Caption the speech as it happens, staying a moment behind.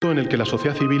uno en el que la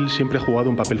sociedad civil siempre ha jugado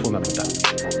un papel fundamental.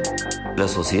 La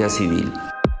sociedad civil.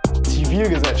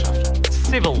 Zivilgesellschaft.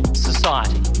 Civil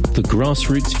society. The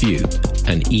Grassroots View,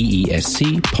 an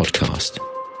EESC podcast.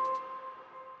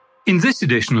 In this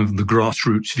edition of the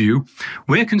Grassroots View,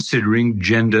 we're considering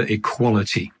gender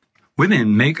equality.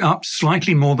 Women make up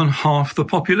slightly more than half the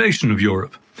population of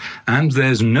Europe, and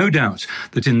there's no doubt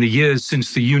that in the years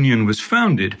since the Union was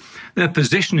founded, their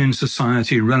position in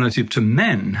society relative to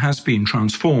men has been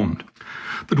transformed.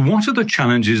 But what are the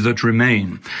challenges that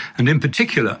remain? And in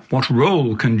particular, what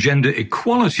role can gender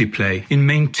equality play in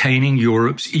maintaining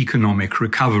Europe's economic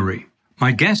recovery?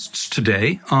 My guests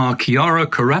today are Chiara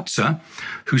Corazza,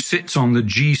 who sits on the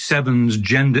G7's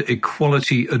Gender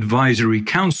Equality Advisory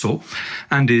Council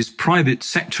and is private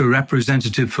sector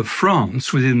representative for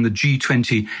France within the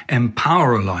G20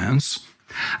 EMPOWER Alliance,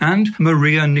 and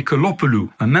Maria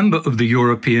Nikolopoulou, a member of the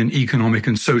European Economic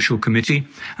and Social Committee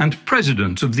and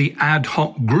president of the Ad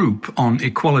Hoc Group on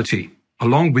Equality.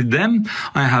 Along with them,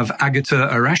 I have Agata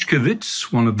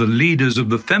Araszkiewicz, one of the leaders of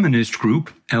the feminist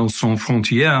group, Elles,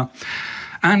 Frontières,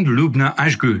 and Loubna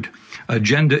Azghoud, a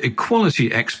gender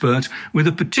equality expert with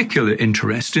a particular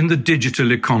interest in the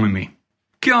digital economy.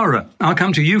 Chiara, I'll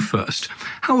come to you first.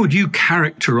 How would you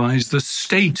characterize the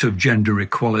state of gender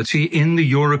equality in the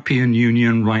European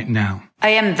Union right now? I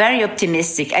am very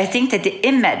optimistic. I think that the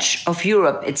image of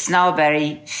Europe, it's now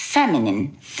very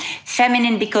feminine.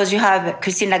 Feminine because you have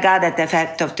Christine Lagarde at the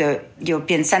head of the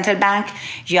European Central Bank,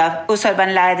 you have Ursula von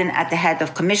der Leyen at the head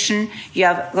of Commission, you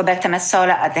have Roberta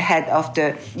Metsola at the head of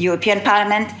the European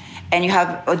Parliament, and you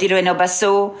have Odile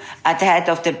Renaud-Bassot at the head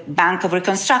of the Bank of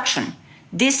Reconstruction.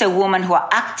 These are women who are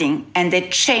acting and they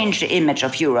change the image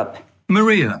of Europe.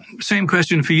 Maria, same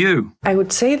question for you. I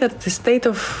would say that the state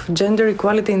of gender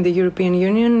equality in the European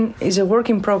Union is a work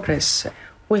in progress.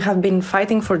 We have been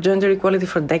fighting for gender equality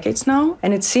for decades now,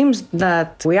 and it seems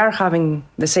that we are having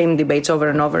the same debates over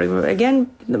and over again,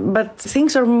 but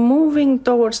things are moving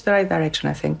towards the right direction,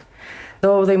 I think.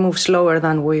 Though they move slower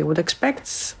than we would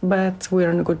expect, but we're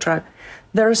on a good track.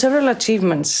 There are several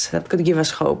achievements that could give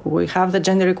us hope. We have the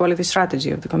gender equality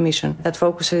strategy of the Commission that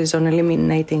focuses on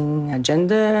eliminating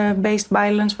gender-based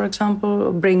violence, for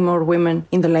example, bring more women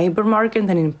in the labor market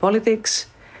and in politics,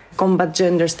 combat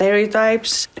gender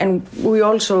stereotypes. And we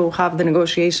also have the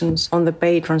negotiations on the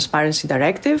Pay Transparency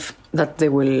Directive that they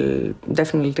will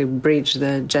definitely bridge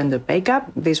the gender pay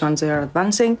gap. These ones are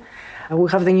advancing. We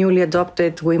have the newly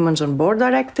adopted Women's on Board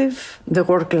Directive, the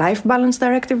Work-Life Balance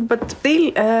Directive, but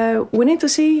still we need to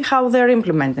see how they're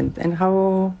implemented and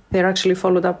how they're actually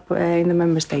followed up in the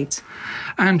member states.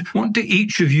 And what do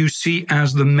each of you see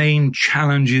as the main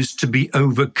challenges to be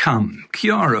overcome?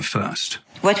 Chiara first.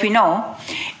 What we know,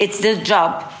 it's the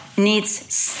job needs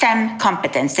STEM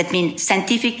competence. That means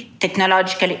scientific,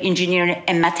 technological, engineering,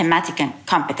 and mathematical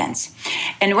competence.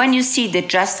 And when you see that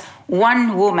just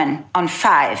 1 woman on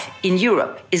 5 in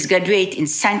Europe is graduate in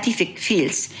scientific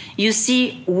fields, you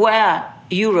see where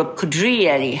Europe could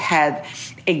really have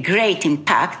a great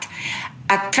impact,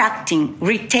 attracting,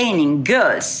 retaining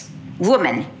girls,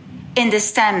 women in the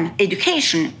STEM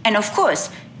education, and of course,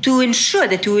 to ensure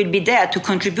that we will be there to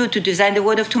contribute to design the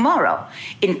world of tomorrow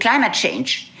in climate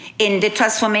change, in the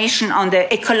transformation on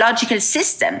the ecological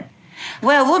system.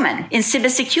 We're women in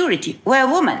cybersecurity. We're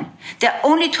women. There are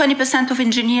only 20% of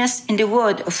engineers in the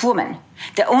world of women.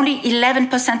 There are only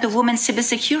 11% of women in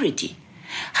cybersecurity.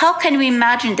 How can we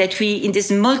imagine that we, in this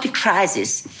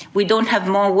multi-crisis, we don't have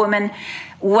more women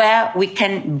where we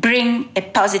can bring a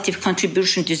positive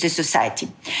contribution to the society?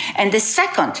 And the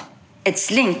second,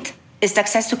 it's linked, is the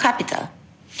access to capital.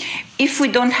 If we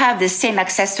don't have the same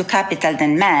access to capital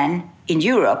than men in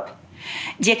Europe,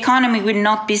 the economy will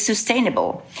not be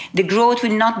sustainable. The growth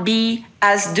will not be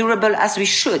as durable as we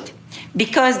should,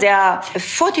 because there are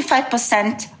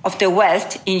 45% of the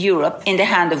wealth in Europe in the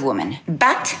hand of women.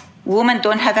 But women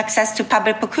don't have access to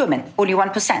public procurement, only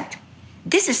 1%.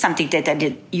 This is something that at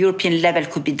the European level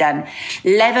could be done.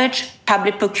 Leverage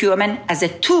public procurement as a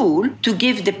tool to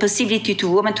give the possibility to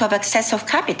women to have access of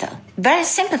capital. Very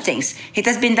simple things. It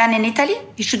has been done in Italy.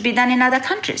 It should be done in other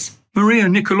countries. Maria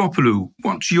Nikolopoulou,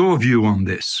 what's your view on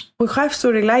this? We have to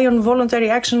rely on voluntary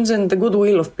actions and the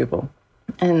goodwill of people.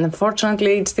 And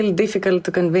unfortunately, it's still difficult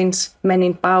to convince men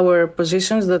in power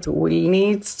positions that we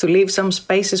need to leave some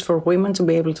spaces for women to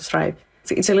be able to thrive.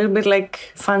 It's a little bit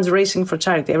like funds raising for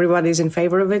charity. Everybody is in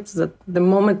favor of it. That the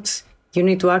moment you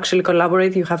need to actually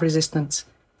collaborate, you have resistance.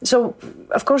 So,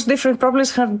 of course, different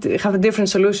problems have different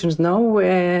solutions, no?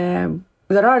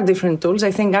 There are different tools.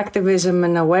 I think activism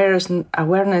and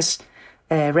awareness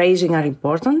raising are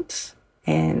important,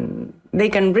 and they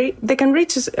can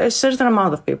reach a certain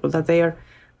amount of people that they are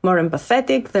more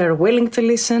empathetic, they're willing to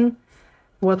listen,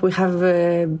 what we have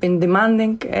been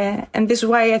demanding. And this is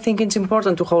why I think it's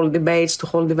important to hold debates, to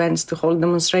hold events, to hold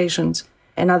demonstrations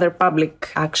and other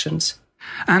public actions.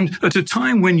 And at a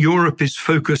time when Europe is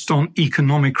focused on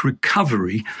economic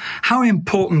recovery, how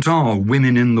important are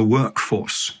women in the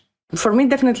workforce? For me,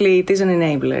 definitely it is an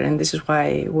enabler, and this is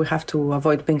why we have to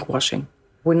avoid pinkwashing.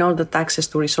 We know that access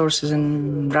to resources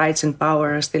and rights and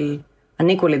power are still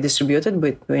unequally distributed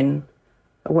between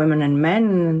women and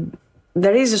men.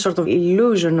 There is a sort of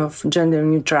illusion of gender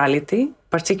neutrality,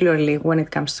 particularly when it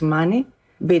comes to money,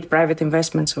 be it private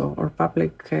investments or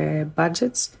public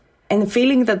budgets, and the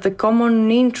feeling that the common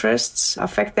interests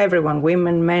affect everyone,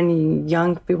 women, men,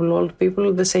 young people, old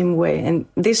people, the same way. And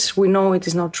this, we know it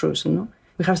is not true. So,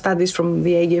 we have studies from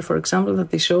the AGA, for example,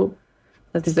 that they show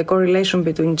that is the correlation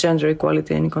between gender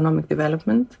equality and economic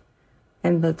development,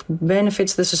 and that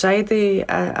benefits the society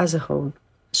as a whole.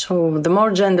 So the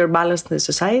more gender balanced the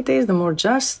society is, the more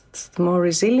just, the more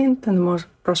resilient, and the more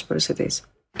prosperous it is.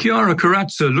 Chiara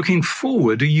Corazza, looking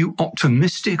forward, are you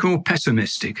optimistic or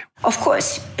pessimistic? Of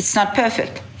course, it's not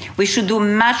perfect. We should do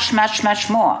much, much, much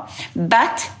more.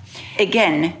 But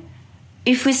again,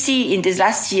 if we see in this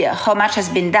last year how much has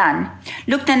been done,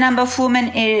 look at the number of women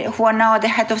who are now the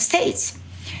head of states.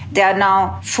 There are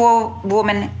now 4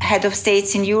 women head of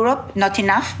states in Europe, not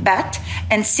enough,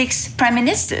 and 6 prime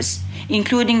ministers,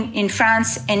 including in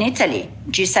France and Italy,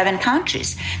 G7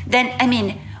 countries.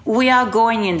 Then, we are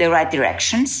going in the right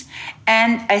directions.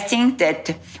 And I think that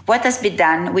what has been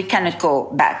done, we cannot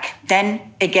go back. Then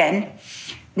again,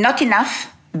 not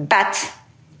enough, but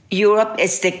Europe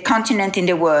is the continent in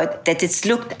the world that is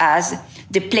looked as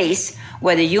the place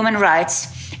where the human rights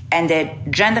and the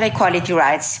gender equality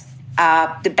rights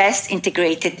are the best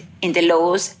integrated in the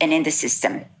laws and in the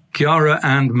system. Chiara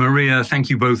and Maria, thank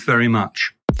you both very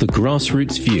much. The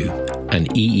Grassroots View, an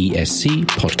EESC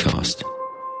podcast.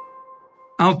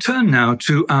 I'll turn now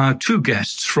to our 2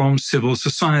 guests from civil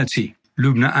society.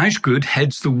 Loubna Azghoud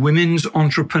heads the Women's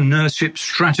Entrepreneurship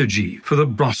Strategy for the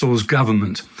Brussels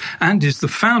government and is the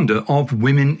founder of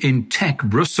Women in Tech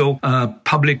Brussels, a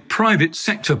public-private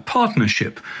sector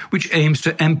partnership which aims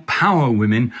to empower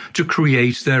women to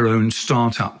create their own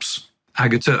startups.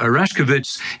 Agata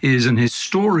Araszkiewicz is an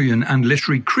historian and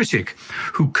literary critic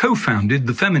who co-founded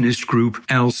the feminist group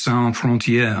Elles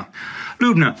Frontières.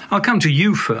 Loubna, I'll come to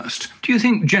you first. Do you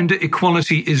think gender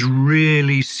equality is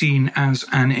really seen as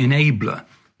an enabler?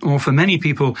 Or for many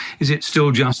people, is it still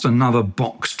just another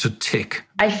box to tick?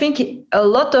 I think a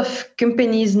lot of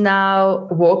companies now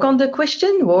work on the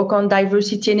question, work on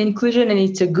diversity and inclusion, and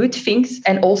it's a good thing,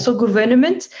 and also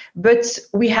government. But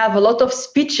we have a lot of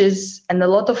speeches and a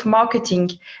lot of marketing,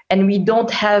 and we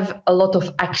don't have a lot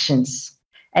of actions.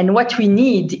 And what we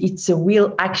need, it's a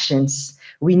real actions.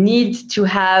 We need to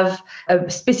have a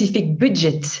specific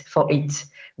budget for it.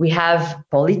 We have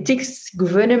politics,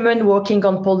 government working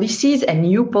on policies and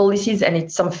new policies, and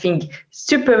it's something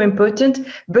super important.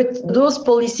 But those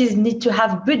policies need to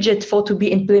have budget for to be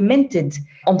implemented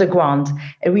on the ground.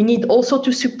 And we need also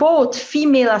to support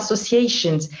female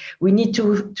associations. We need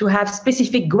to have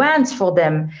specific grants for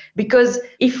them, because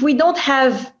if we don't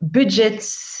have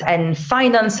budgets and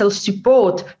financial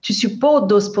support to support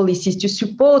those policies, to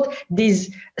support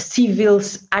these civil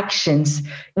actions,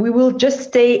 we will just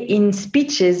stay in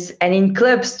speeches and in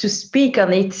clubs to speak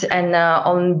on it and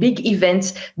on big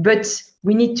events, but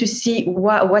we need to see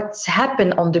what's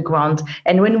happened on the ground.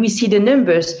 And when we see the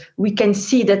numbers, we can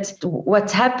see that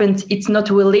what's happened, it's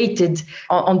not related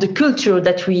on the culture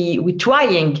that we're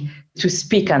trying to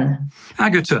speak on.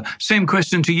 Agata, same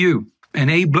question to you.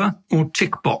 Enabler or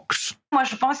tick box?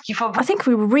 I think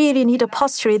we really need a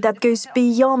posture that goes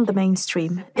beyond the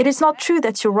mainstream. It is not true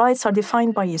that your rights are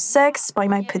defined by your sex, by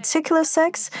my particular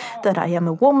sex, that I am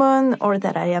a woman, or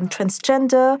that I am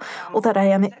transgender, or that I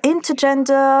am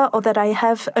intergender, or that I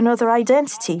have another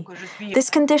identity. This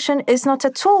condition is not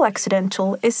at all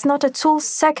accidental, it's not at all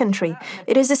secondary,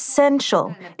 it is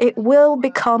essential. It will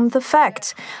become the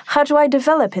fact. How do I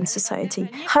develop in society?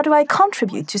 How do I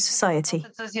contribute to society?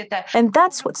 And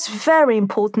that's what's very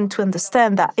important to understand,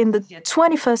 that in the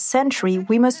 21st century,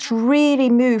 we must really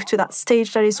move to that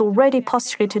stage that is already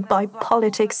postulated by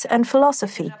politics and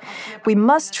philosophy. We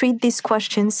must treat these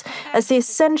questions as the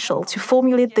essential to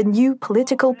formulate the new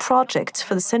political project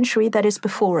for the century that is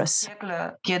before us.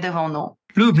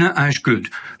 Loubna Azghoud,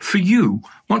 for you,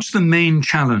 what's the main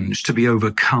challenge to be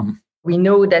overcome? We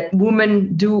know that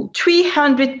women do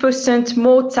 300%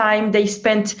 more time. They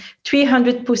spend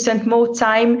 300% more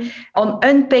time on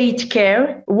unpaid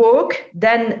care work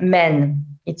than men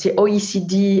It's the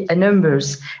OECD numbers.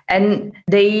 And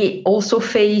they also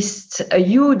faced a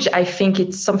huge, I think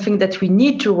it's something that we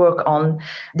need to work on.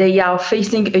 They are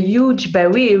facing a huge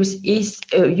barrier,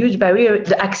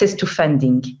 the access to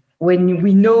funding. When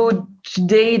we know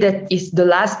today that is the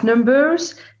last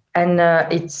numbers, and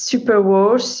it's super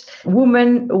worse.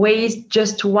 Women raised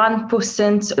just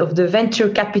 1% of the venture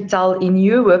capital in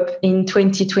Europe in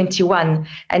 2021.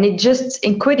 And it's just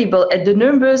incredible. And the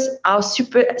numbers are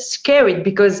super scary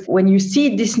because when you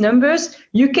see these numbers,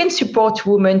 you can support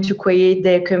women to create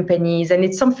their companies. And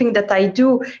it's something that I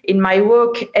do in my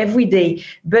work every day.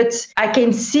 But I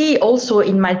can see also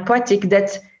in my practice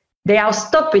that they are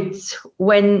stopped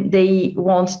when they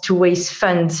want to raise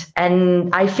funds. And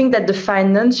I think that the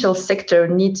financial sector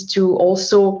needs to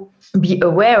also be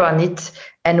aware on it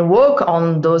and work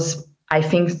on those, I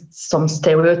think, some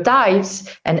stereotypes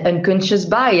and unconscious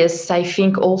bias, I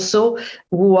think also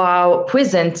who are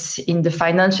present in the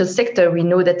financial sector. We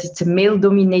know that it's a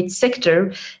male-dominated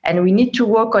sector and we need to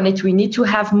work on it. We need to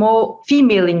have more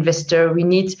female investors. We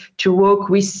need to work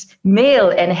with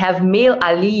male and have male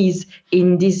allies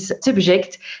in this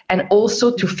subject, and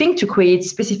also to think to create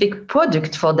specific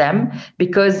product for them,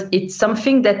 because it's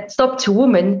something that stopped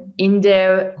women in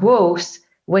their growth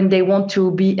when they want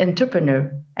to be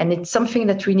entrepreneur. And it's something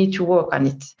that we need to work on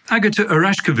it. Agata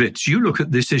Araszkiewicz, you look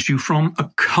at this issue from a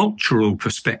cultural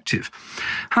perspective.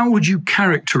 How would you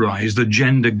characterize the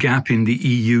gender gap in the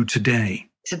EU today?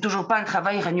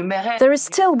 There is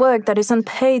still work that is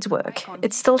unpaid work.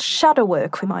 It's still shadow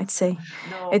work, we might say.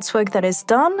 It's work that is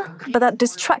done, but that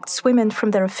distracts women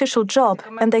from their official job,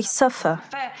 and they suffer.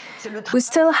 We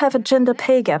still have a gender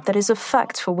pay gap that is a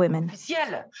fact for women.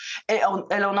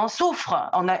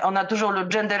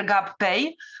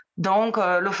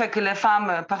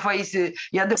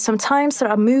 Sometimes there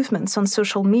are movements on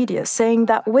social media saying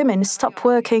that women stop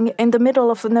working in the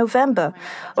middle of November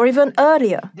or even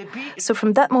earlier. So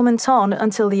from that moment on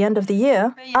until the end of the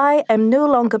year, I am no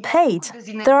longer paid.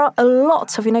 There are a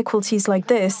lot of inequalities like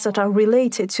this that are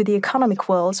related to the economic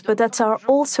world, but that are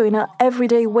also in our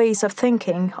everyday ways of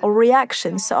thinking or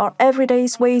reactions to our everyday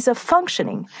ways of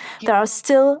functioning that are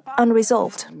still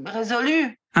unresolved.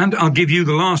 And I'll give you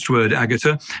the last word,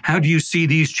 Agata. How do you see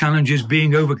these challenges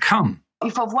being overcome? Il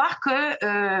faut voir que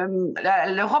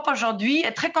l'Europe aujourd'hui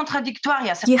est très contradictoire.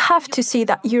 You have to see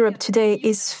that Europe today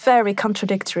is very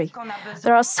contradictory.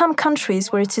 There are some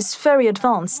countries where it is very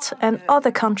advanced and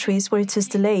other countries where it is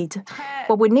delayed.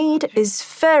 What we need is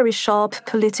very sharp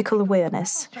political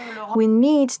awareness. We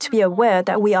need to be aware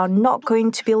that we are not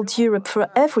going to build Europe for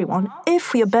everyone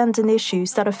if we abandon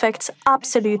issues that affect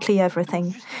absolutely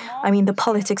everything. I mean the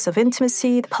politics of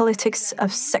intimacy, the politics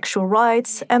of sexual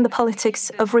rights, and the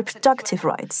politics of reproductive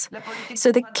rights.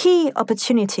 So the key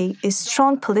opportunity is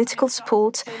strong political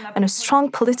support and a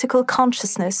strong political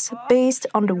consciousness based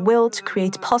on the will to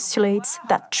create postulates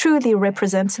that truly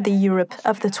represent the Europe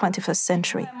of the 21st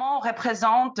century.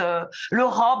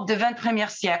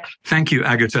 Thank you,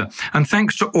 Agata, and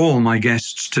thanks to all my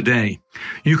guests today.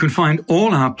 You can find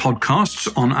all our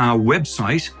podcasts on our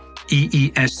website,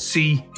 EESC